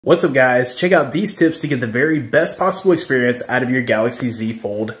What's up guys, check out these tips to get the very best possible experience out of your Galaxy Z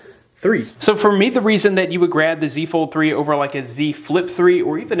Fold 3. So for me, the reason that you would grab the Z Fold 3 over like a Z Flip 3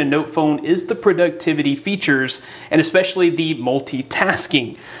 or even a Note phone is the productivity features and especially the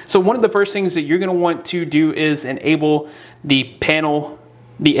multitasking. So one of the first things that you're going to want to do is enable the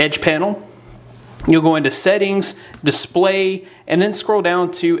edge panel. You'll go into settings, display, and then scroll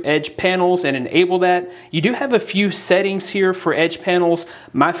down to edge panels and enable that. You do have a few settings here for edge panels.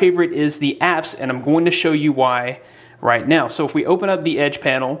 My favorite is the apps, and I'm going to show you why right now. So if we open up the edge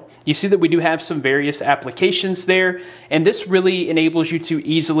panel, you see that we do have some various applications there, and this really enables you to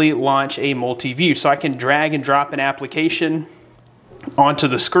easily launch a multi-view. So I can drag and drop an application onto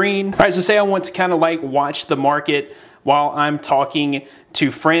the screen. All right, so say I want to kind of like watch the market while I'm talking to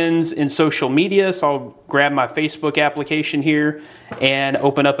friends in social media. So I'll grab my Facebook application here and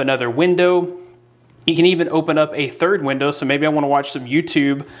open up another window. You can even open up a third window. So maybe I want to watch some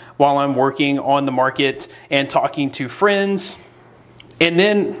YouTube while I'm working on the market and talking to friends. And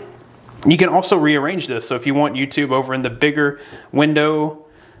then you can also rearrange this. So if you want YouTube over in the bigger window,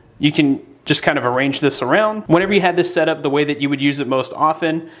 you can just kind of arrange this around. Whenever you have this set up the way that you would use it most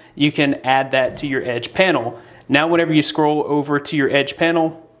often, you can add that to your edge panel. Now whenever you scroll over to your edge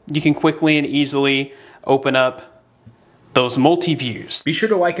panel, you can quickly and easily open up those multi-views. Be sure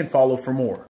to like and follow for more.